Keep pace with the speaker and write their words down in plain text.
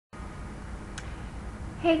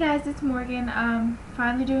Hey guys, it's Morgan.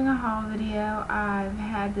 Finally doing a haul video. I've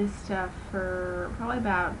had this stuff for probably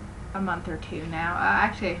about a month or two now.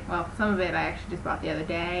 Well, some of it I actually just bought the other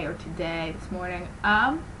day or today, this morning.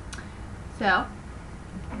 So,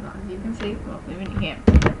 as long as you can see, well, even you can't.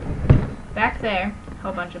 Back there, a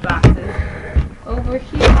whole bunch of boxes. Over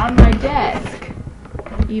here on my desk,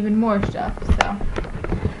 even more stuff. So,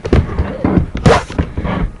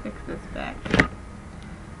 fix this back.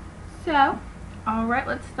 So. Alright,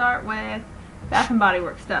 let's start with Bath and Body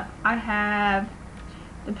Works stuff. I have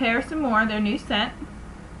the Paris and More, their new scent.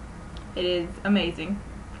 It is amazing.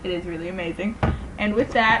 It is really amazing. And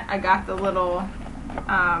with that, I got the little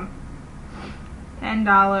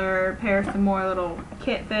 $10 Paris and More little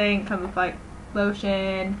kit thing. It comes with like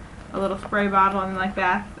lotion, a little spray bottle, and like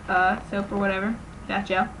bath soap or whatever. Bath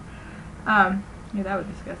gel. Yeah, that was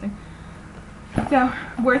disgusting. So,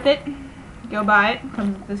 worth it. Go buy it.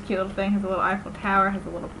 Comes with this cute little thing. Has a little Eiffel Tower. Has a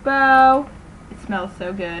little bow. It smells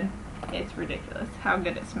so good. It's ridiculous how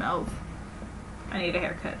good it smells. I need a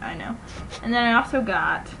haircut, I know. And then I also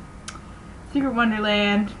got Secret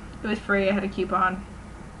Wonderland. It was free. I had a coupon.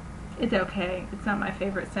 It's okay. It's not my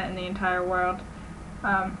favorite scent in the entire world.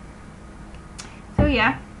 So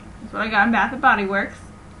yeah, that's what I got in Bath and Body Works.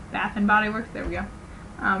 Bath and Body Works. There we go.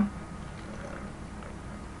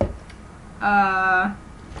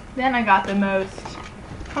 Then I got the most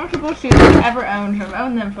comfortable shoes I've ever owned. I've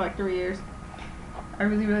owned them for like 3 years. I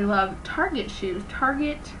really, really love Target shoes.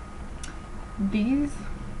 Target, these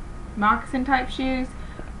moccasin type shoes.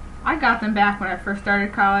 I got them back when I first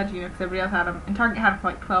started college, you know, because everybody else had them. And Target had them for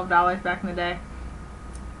like $12 back in the day.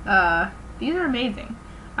 These are amazing.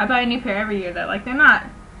 I buy a new pair every year though. Like, they're not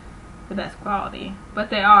the best quality, but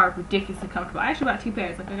they are ridiculously comfortable. I actually bought 2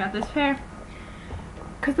 pairs. Like, I got this pair.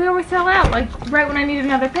 Because they always sell out, like, right when I need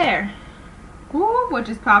another pair. Woo, what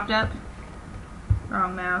just popped up?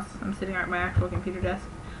 Wrong mouse. I'm sitting at my actual computer desk.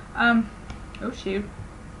 Oh shoot.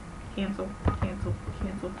 Cancel.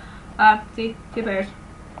 See? 2 pairs.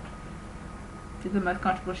 These are the most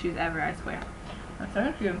comfortable shoes ever, I swear. I'm sorry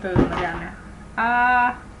if you're going to throw them down there.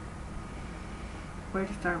 Where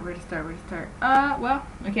to start? Well,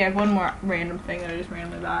 okay, I have one more random thing that I just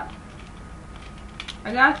randomly bought.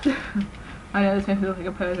 I got the... I know this makes me look like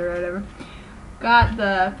a poser or whatever. Got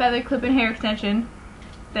the feather clip-in hair extension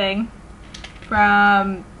thing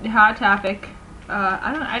from Hot Topic.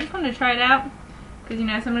 I just wanted to try it out because, you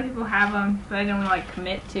know, so many people have them, but I didn't want to like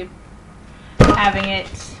commit to having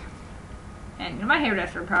it. And you know, my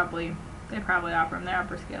hairdresser they probably offer them. They're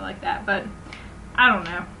upper scale like that, but I don't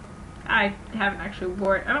know. I haven't actually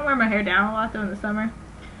wore it. I don't wear my hair down a lot though in the summer.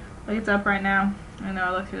 Like, it's up right now. I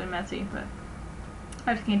know it looks really messy, but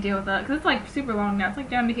I just can't deal with that because it's like super long now. It's like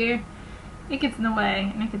down to here. It gets in the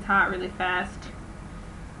way and it gets hot really fast.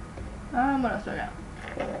 What else do I got?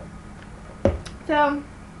 So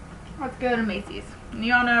let's go to Macy's. And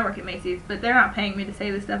you all know I work at Macy's, but they're not paying me to say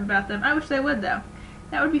this stuff about them. I wish they would though.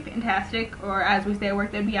 That would be fantastic, or as we say at work,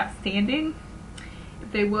 that'd be outstanding.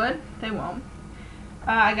 If they would, they won't.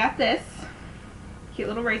 I got this cute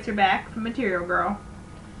little racer back from Material Girl.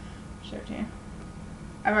 Show it to you.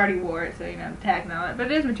 I've already wore it, so you know the tag's not on it, but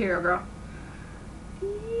it is Material Girl.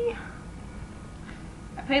 See?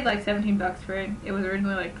 I paid like 17 bucks for it. It was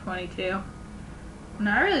originally like 22.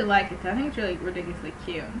 No, I really like it. I think it's really ridiculously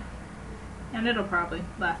cute, and it'll probably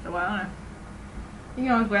last a while. I don't know. You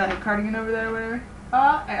can always wear like a cardigan over there or whatever.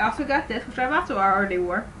 I also got this, which I've also already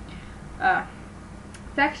wore.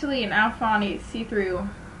 It's actually an Alfani see-through.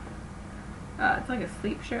 It's like a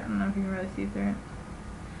sleep shirt. I don't know if you can really see through it.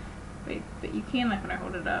 But you can, like, when I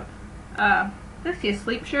hold it up. It's actually a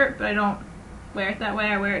sleep shirt, but I don't wear it that way.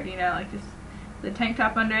 I wear it, you know, like just the tank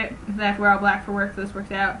top under it. Because I have to wear all black for work, so this works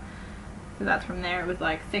out. So that's from there. It was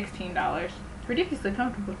like $16. It's ridiculously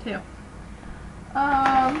comfortable, too.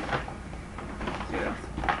 Let's see what else.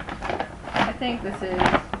 I think this is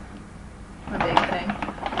a big thing.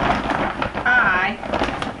 I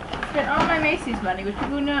spent all my Macy's money, which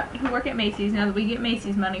people who work at Macy's know that we get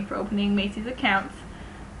Macy's money for opening Macy's accounts.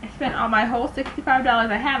 I spent all my whole $65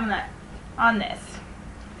 I have on this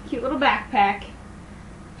cute little backpack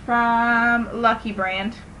from Lucky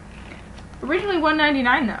brand. Originally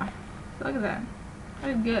 $1.99 though. So look at that. I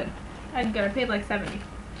did good. I paid like $70. You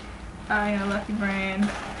know, Lucky brand.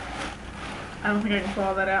 I don't think I can pull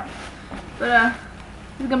all that out. But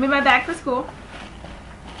this is gonna be my bag for school.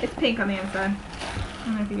 It's pink on the inside. I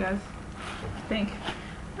don't know if you guys. It's pink.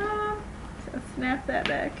 So snap that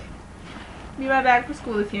back. Be my bag for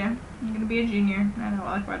school this year. I'm gonna be a junior. I know,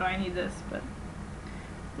 like, why do I need this? But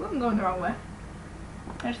ooh, I'm going the wrong way.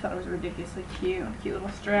 I just thought it was ridiculously cute. Cute little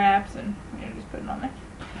straps, and you know, just put it on there.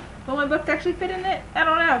 Will my books actually fit in it? I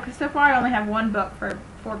don't know, because so far I only have one book for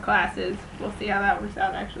 4 classes. We'll see how that works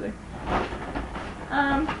out, actually.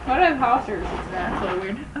 What do I have Hollister? That's a little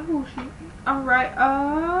weird. Oh, shoot. Alright,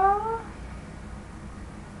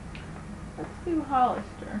 let's do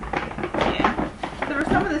Hollister. Yeah. So for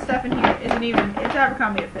some of the stuff in here isn't even, it's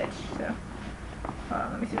Abercrombie&Fitch, so. Hold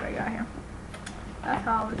on, let me see what I got here. That's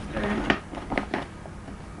Hollister.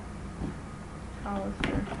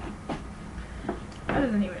 Hollister. That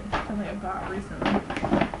isn't even something I bought recently.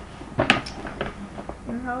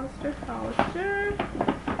 Hollister, Hollister.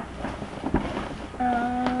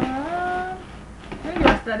 I think the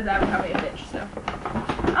rest of that is Abercrombie&Fitch, so.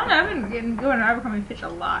 I don't know, I've been going to Abercrombie&Fitch a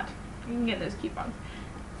lot. You can get those coupons.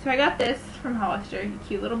 So I got this from Hollister,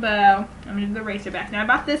 cute little bow. I'm gonna do the racer back. Now I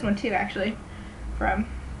bought this one too, actually, from.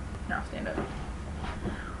 Now I'll stand up.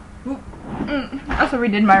 I also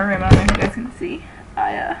redid my room. I don't know if you guys can see.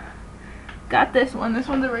 I got this one. This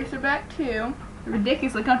one's a racer back too. They're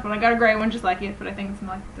ridiculously comfortable. I got a gray one just like it, but I think it's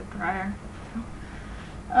like the prior. So,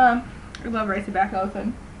 I love racer back all of a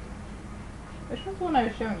sudden. Which one's the one I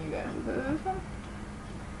was showing you guys? Is it this one?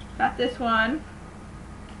 Got this one.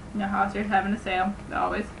 You know, Hollister's having a sale,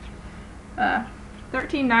 always.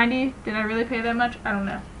 $13.90. Did I really pay that much? I don't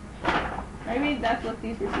know. Maybe that's what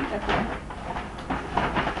these receipts are for.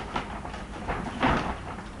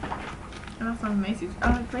 I also have Macy's.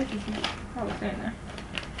 Oh, Macy's is probably staying there.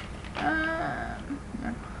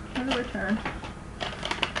 No. There's a return.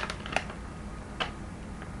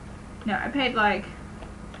 No, I paid like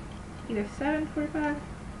either $7.45.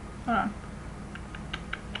 Hold on.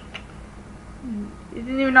 It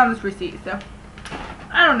didn't even on this receipt, so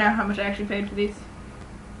I don't know how much I actually paid for these.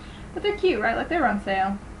 But they're cute, right? Like they were on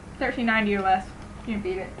sale. $13.90 or less. You can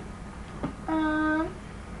beat it. I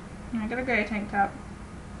got a gray tank top.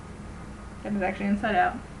 That is actually inside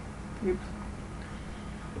out. Oops.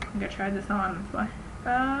 I think I tried this on, that's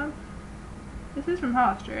why. This is from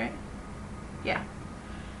Hollister, right? Yeah.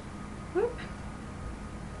 Whoop.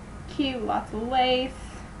 Cute, lots of lace.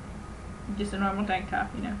 Just a normal tank top,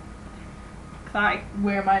 you know. Cause I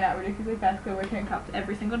wear mine out ridiculously fast because I wear tank tops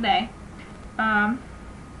every single day. Got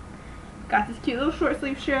this cute little short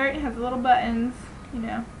sleeve shirt. It has little buttons, you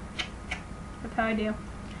know. That's how I do.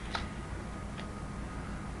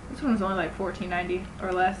 This one was only like $14.90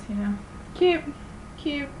 or less, you know. Cute.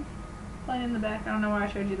 Cute. Plain in the back. I don't know why I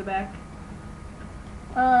showed you the back.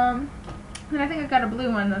 And I think I got a blue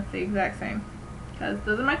one that's the exact same. Because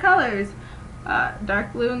those are my colors.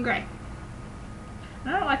 Dark blue and gray.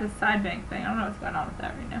 And I don't like the side bang thing. I don't know what's going on with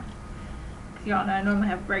that right now. Because y'all know I normally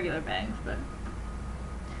have regular bangs, but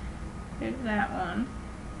here's that one.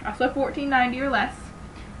 Also $14.90 or less.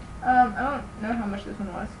 I don't know how much this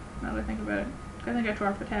one was, now that I think about it. I think I tore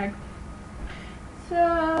off the tag.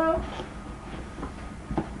 So,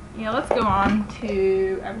 yeah, let's go on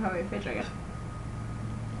to Abercrombie&Fitch, I guess.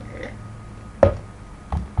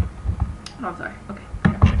 Oh, I'm sorry. Okay.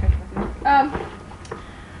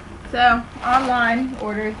 So, online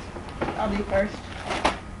orders, I'll do first.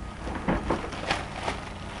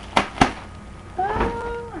 I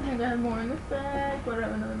think I have more in this bag. What do I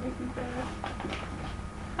have another Macy's bag?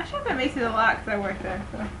 I shop at Macy's a lot because I work there,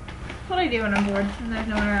 so that's what I do when I'm bored and there's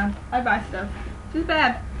no one around. I buy stuff. It's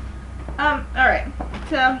bad. Alright.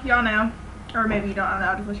 So, y'all know, or maybe you don't, I don't know,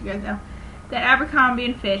 I'll just let you guys know, that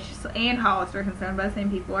Abercrombie&Fitch and Hollister, concerned by the same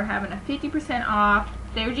people, are having a 50% off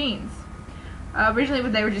their jeans. Originally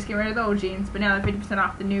they were just getting rid of the old jeans, but now they're 50%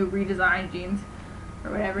 off the new redesigned jeans,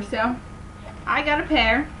 or whatever. So, I got a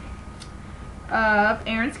pair of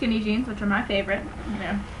Aaron skinny jeans, which are my favorite, you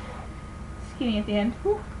know, skinny at the end.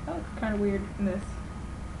 Whew, that looks kind of weird in this.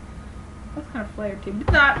 That's kind of flared too, but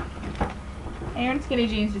it's not. Aaron skinny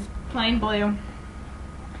jeans, just plain blue.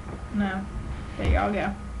 No, there y'all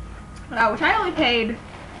go. Which I only paid,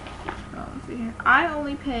 let's see here, I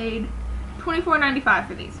only paid $24.95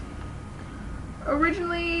 for these.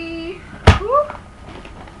 Originally, whew,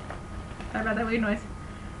 sorry about that weird noise.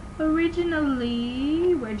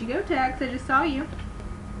 Originally, where'd you go, Tax? I just saw you.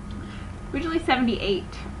 Originally $78.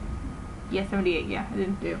 Yeah, $78. Yeah, I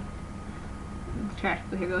didn't do. It's trash.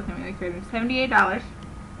 So here goes something like crazy. $78.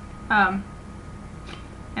 And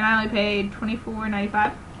I only paid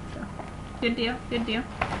 $24.95. So good deal. Good deal.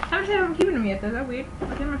 How much have I keeping them yet? Though? Is that weird?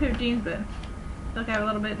 Like, they're my favorite jeans, but I feel like I have a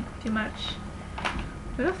little bit too much.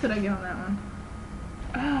 What else did I get on that one?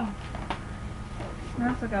 Oh, I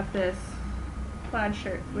also got this plaid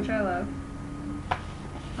shirt, which I love.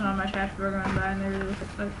 Went on my trash bag going by, and they really look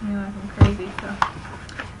at me like I'm crazy. So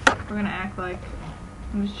we're gonna act like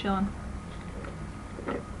I'm just chilling.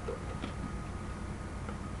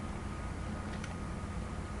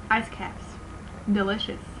 Ice caps,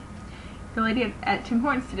 delicious. The lady at Tim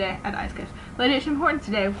Hortons today, at Ice Catch, the lady at Tim Hortons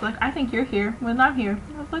today was like, I think you're here when I'm here.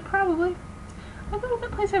 And I was like, probably. I go to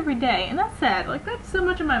that place every day, and that's sad. Like, that's so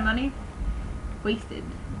much of my money wasted.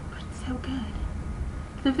 But it's so good.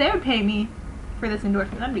 So if they would pay me for this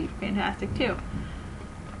endorsement, that'd be fantastic too.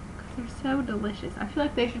 Because they're so delicious. I feel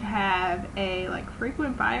like they should have a like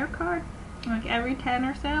frequent buyer card. Like every 10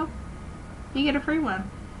 or so, you get a free one.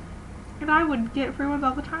 And I would get free ones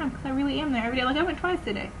all the time because I really am there every day. Like I went twice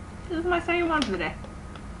today. This is my second one for the day.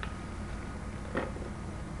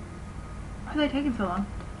 Why are they taking so long?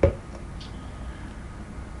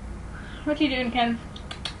 What you doing, Ken?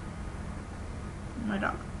 My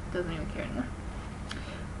dog doesn't even care anymore.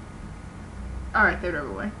 Alright, they're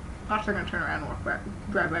over away. Watch, they're gonna turn around and walk back,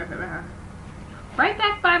 drive back by my house. Right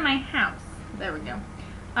back by my house. There we go.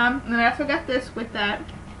 And then I also got this with that.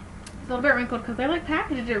 It's a little bit wrinkled because they like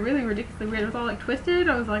packaged it really ridiculously weird. It was all like twisted.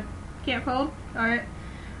 I was like, can't fold. Alright.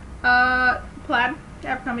 Plaid.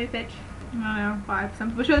 Abercrombie&Fitch. I don't know why.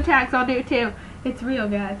 We'll show the tags. I'll do it too. It's real,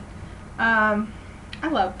 guys. I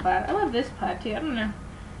love plaid. I love this plaid too. I don't know.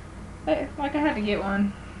 Like I had to get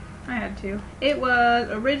one. I had to. It was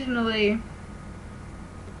originally,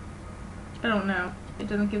 I don't know. It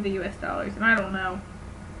doesn't give the US dollars, and I don't know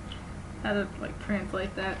how to like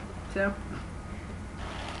translate that. So,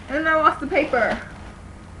 and I lost the paper.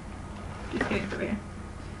 Just kidding, it's over here.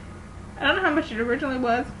 I don't know how much it originally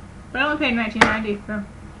was, but I only paid $19.90. So,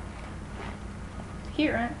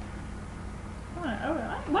 cute, right?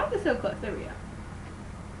 Oh, why is it so close? There we go.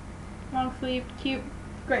 Long sleeve, cute,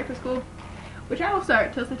 great for school. Which I will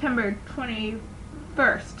start till September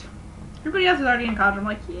 21st. Everybody else is already in college. I'm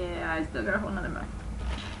like, yeah, I still got a whole nother month.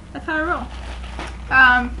 That's how I roll.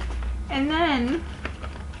 And then,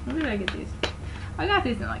 when did I get these? I got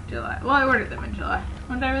these in like July. Well, I ordered them in July.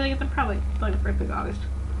 When did I really get them? Probably like the first week of August.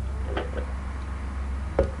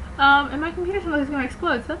 And my computer sounds like it's gonna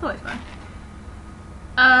explode, so that's always fun.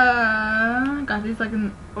 Got these like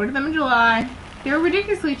ordered them in July. They were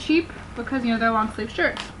ridiculously cheap because, you know, they're long sleeve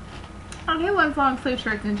shirts. Who wants long sleeve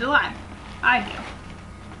shirts in July? I do.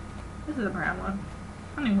 This is a brown one.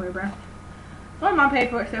 I don't even wear brown. My mom paid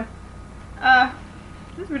for it, so.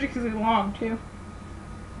 This is ridiculously long, too.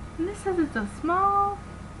 And this says it's a small.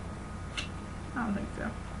 I don't think so.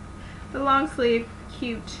 The long sleeve,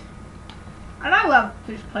 cute. And I love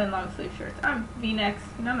just plain long sleeve shirts. I'm V-necks,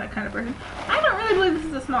 and I'm that kind of person. I don't really believe this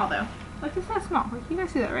is a small, though. Like, it's not small. Like, you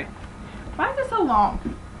guys see that, right? Why is it so long?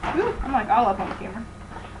 Ooh, I'm like all up on the camera.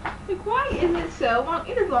 Like, why is it so long?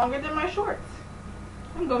 It is longer than my shorts.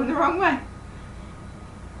 I'm going the wrong way.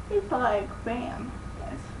 It's like, bam,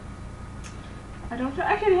 guys. I don't know.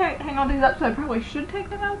 I could hang all these up, so I probably should take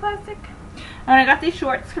them out of plastic. And I got these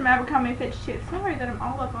shorts from Abercrombie&Fitch too. Sorry that I'm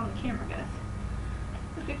all up on the camera, guys.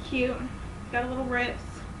 Look at cute. Got a little rips.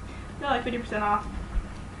 They're like 50% off.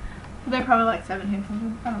 They're probably like 17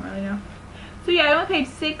 something. I don't really know. So yeah, I only paid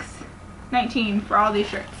 $6.19 for all these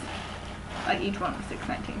shirts. Like each one was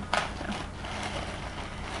 $6.19. So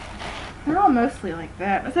they're all mostly like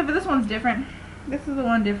that, except for this one's different. This is the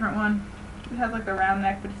one different one. It has like the round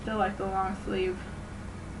neck, but it's still like the long sleeve.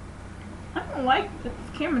 I don't like that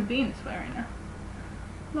this camera's being this way right now.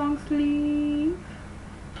 Long sleeve,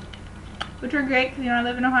 which are great because, you know, I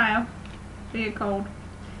live in Ohio. They get cold.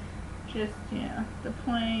 Just, yeah, the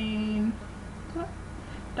plain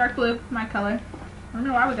dark blue, my color. I don't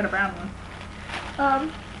know why we got a brown one.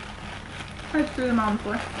 I threw them on the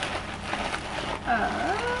floor.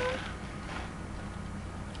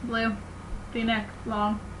 Blue, V-neck,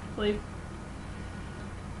 long sleeve.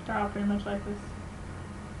 They're all pretty much like this.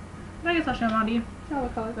 I guess I'll show them all to you. All the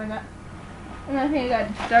colors I got. And I think I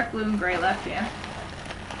got dark blue and gray left, yeah.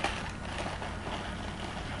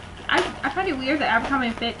 I find it weird that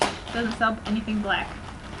Abercrombie&Fitch doesn't sell anything black.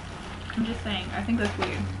 I'm just saying. I think that's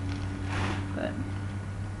weird. But,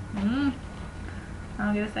 I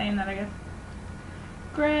don't get a say in that, I guess.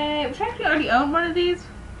 Gray, which I actually already own one of these.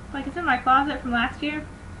 Like, it's in my closet from last year.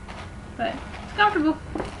 But, it's comfortable.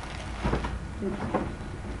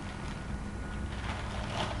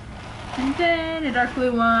 And then a dark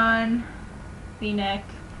blue one. V-neck,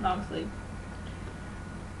 long sleeve.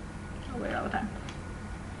 I wear it all the time.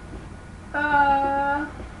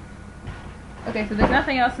 Okay, so there's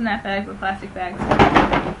nothing else in that bag but plastic bags.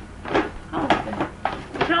 Oh,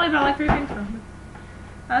 I can only buy like 3 things from them.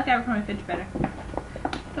 I like Abercrombie&Fitch better.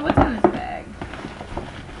 So what's in this bag?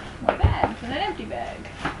 More bags and an empty bag.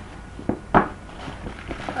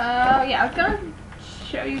 Yeah, I was gonna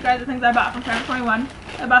show you guys the things I bought from Forever 21.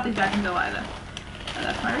 I bought these back in July though. Oh,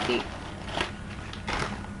 that's my receipt.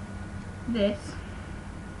 This.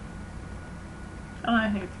 I don't know,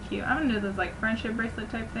 I think it's cute. I'm gonna do those like friendship bracelet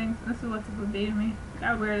type things. This is what this would be to me.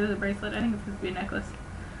 I would wear it as a bracelet. I think it's supposed to be a necklace.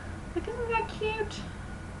 Like, isn't that cute?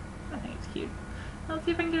 I think it's cute. Let's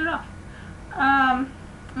see if I can get it off.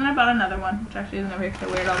 And I bought another one, which actually isn't over here because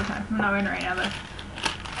I wear it all the time. I'm not wearing it right now though.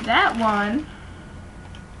 That one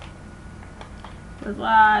was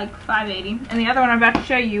like $5.80, and the other one I'm about to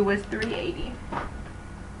show you was $3.80.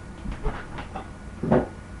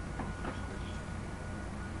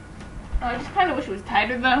 I just kind of wish it was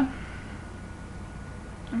tighter though.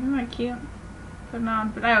 Isn't that cute? Put it on,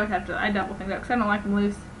 but I always have to, I double things up because I don't like them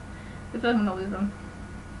loose. I feel like I'm gonna lose them.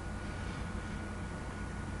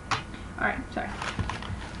 Alright, sorry.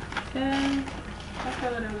 Then, I'll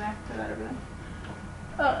throw that over there. Throw that over there.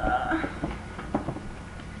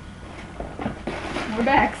 More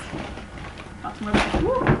bags. Lots more bags.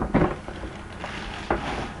 Woo!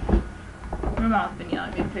 My mom's been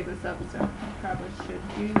yelling at me to pick this up, so I probably should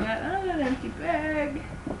do that. Oh, an empty bag.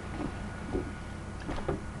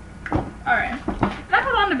 Alright. And I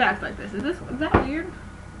hold on to bags like this. Is that weird?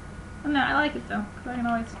 Oh, no, I like it though, because I can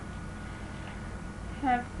always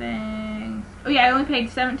have things. Oh yeah, I only paid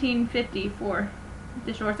 $17.50 for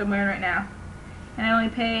the shorts I'm wearing right now. And I only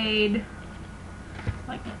paid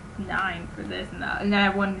like $9 for this, and then I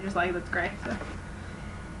have one just like that's gray. So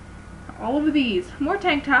all of these, more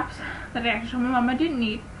tank tops that I actually told my mom I didn't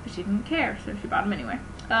need, but she didn't care, so she bought them anyway.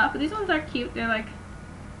 But these ones are cute. They're like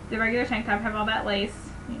the regular tank top, have all that lace,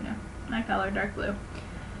 you know, my color, dark blue.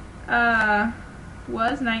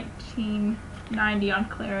 Was $19.90 on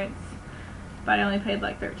clearance, but I only paid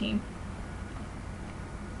like $13.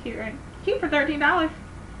 Cute, right? Cute for $13.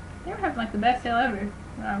 They were having like the best sale ever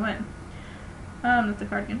when I went. That's a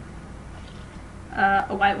cardigan.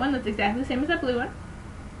 A white one that's exactly the same as that blue one.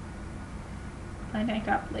 Plain tank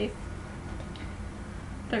top, lace.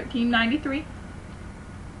 $13.93.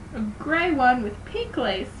 A gray one with pink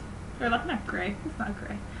lace, or like not gray. It's not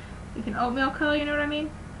gray. Like an oatmeal color. You know what I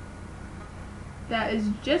mean? That is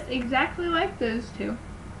just exactly like those two.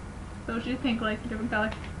 So it's just pink lace, a different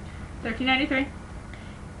color. $13.93.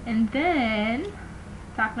 And then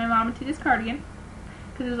talked my mom into this cardigan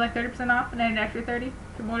because it was like 30% off, and I had an extra 30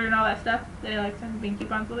 from ordering all that stuff. They like sent me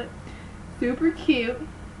coupons with it. Super cute.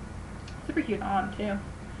 Super cute on too.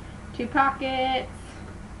 2 pockets.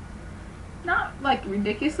 Not like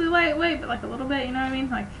ridiculously lightweight, but like a little bit. You know what I mean?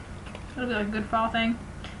 Like it'll be like a good fall thing.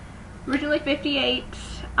 Originally $58.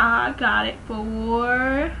 I got it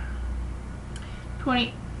for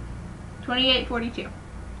 $28.42.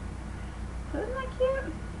 Isn't that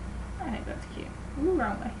cute? I think that's cute. Ooh,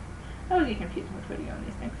 wrong way. I always get confused with which way to go on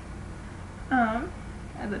these things.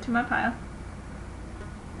 Add that to my pile.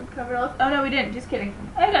 We covered all. Oh no, we didn't. Just kidding.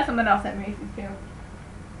 I got something else at Macy's too,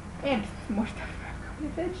 and some more stuff from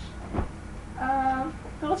Abercrombie&Fitch.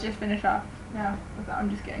 So let's just finish off. No, I'm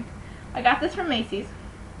just kidding. I got this from Macy's.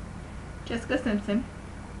 Jessica Simpson.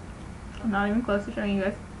 I'm not even close to showing you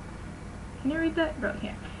guys. Can you read that? Bro,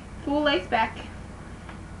 can't. Full lace back.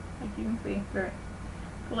 Like you can see. Right.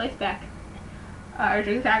 Full lace back. Or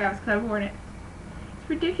just tag offs because I've worn it. It's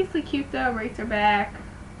ridiculously cute though. Racer back.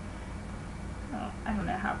 Oh, I don't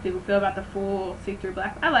know how people feel about the full see-through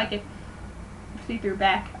black. I like it. See-through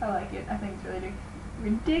back. I like it. I think it's really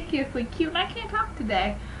ridiculously cute. And I can't talk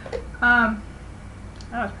today. That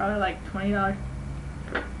was probably like $20.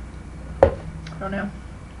 I don't know.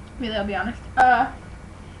 Really, I'll be honest.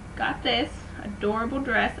 Got this adorable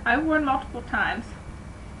dress. I've worn multiple times.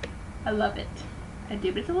 I love it. I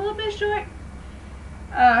do, but it's a little bit short.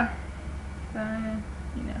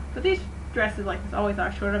 You know. But these dresses like this always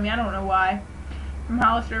are short. I mean, I don't know why. From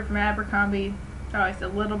Hollister, from Abercrombie, they're always a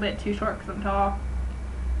little bit too short because I'm tall.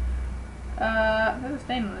 There's a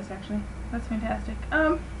stain on this actually. That's fantastic.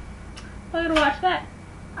 I gotta watch that.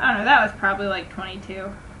 I don't know. That was probably like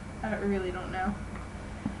 22. I really don't know.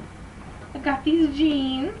 I got these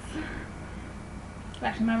jeans.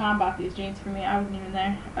 Actually, my mom bought these jeans for me. I wasn't even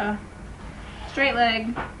there. Straight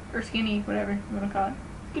leg, or skinny, whatever you want to call it.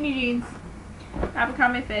 Skinny jeans.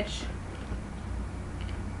 Abercrombie&Fitch.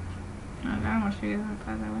 Oh, I don't want to show you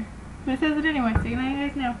that way. But it says it anyway, so you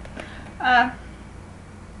guys know. I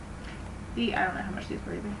don't know how much these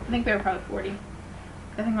were either. I think they were probably 40.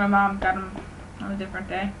 I think my mom got them on a different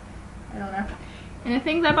day. I don't know. And the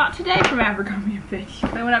things I bought today from Abercrombie&Fitch.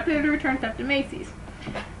 I went up there to return stuff to Macy's.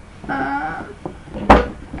 I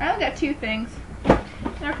only got 2 things.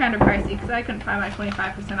 They're kind of pricey because I couldn't find my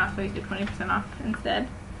 25% off, so I used to 20% off instead.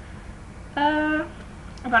 I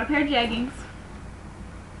bought a pair of jeggings.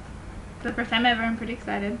 For the first time ever. I'm pretty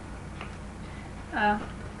excited.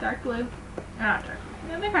 Dark blue. Not dark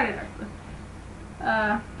blue. Yeah, they're kind of dark blue.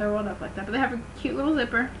 They're rolled up like that, but they have a cute little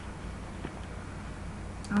zipper.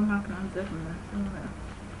 I'm not gonna unzip them.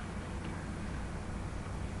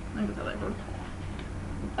 I guess I like those.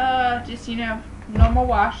 Just, you know, normal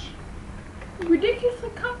wash. Ridiculously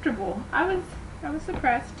comfortable. I was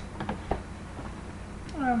surprised.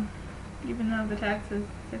 Even though the tag says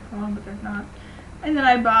 6 long, but there's not. And then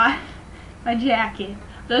I bought my jacket.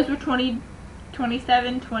 Those were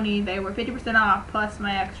 $27.20. They were 50% off plus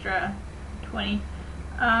my extra 20.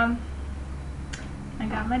 I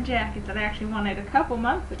got my jacket that I actually wanted a couple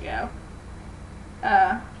months ago.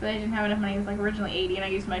 But I didn't have enough money. It was like originally 80 and I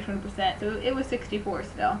used my 20%, so it was 64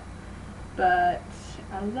 still. But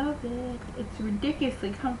I love it. It's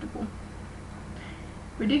ridiculously comfortable.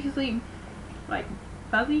 Ridiculously, like,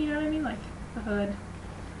 fuzzy, you know what I mean? Like, the hood.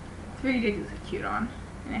 It's very ridiculously cute on.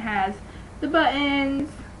 And it has the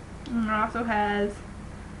buttons. And it also has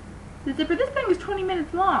the zipper. This thing is 20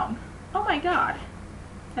 minutes long. Oh my god.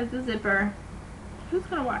 It has the zipper. Who's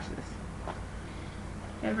gonna watch this?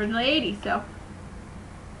 It was originally 80, so I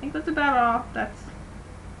think that's about all. That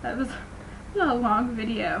was a long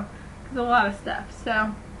video. There's a lot of stuff.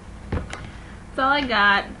 So that's all I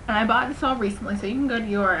got. And I bought this all recently, so you can go to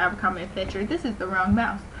your Abercrombie&Fitch, or this is the wrong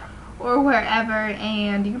mouse, or wherever,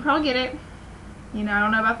 and you can probably get it. You know, I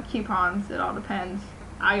don't know about the coupons. It all depends.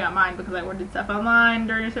 I got mine because I ordered stuff online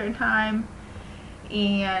during a certain time,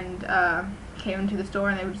 and came into the store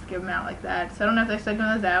and they would just give them out like that. So I don't know if they're still giving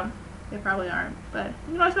those out. They probably aren't, but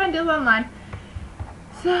you can always find deals online.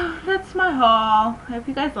 So that's my haul. I hope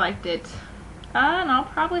you guys liked it. And I'll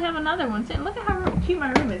probably have another one soon. Look at how cute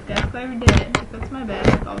my room is, guys. I already did it. That's my bed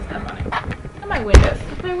with all the stuff on it. And my windows.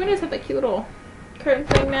 My windows have that cute little curtain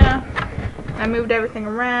thing now. I moved everything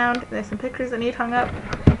around. There's some pictures that need hung up,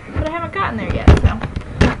 but I haven't gotten there yet, so.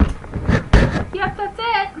 Yep, that's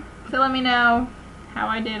it. So let me know how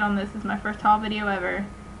I did on this. This is my first haul video ever.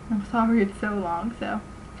 I'm sorry it's so long, so.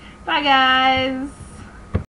 Bye, guys.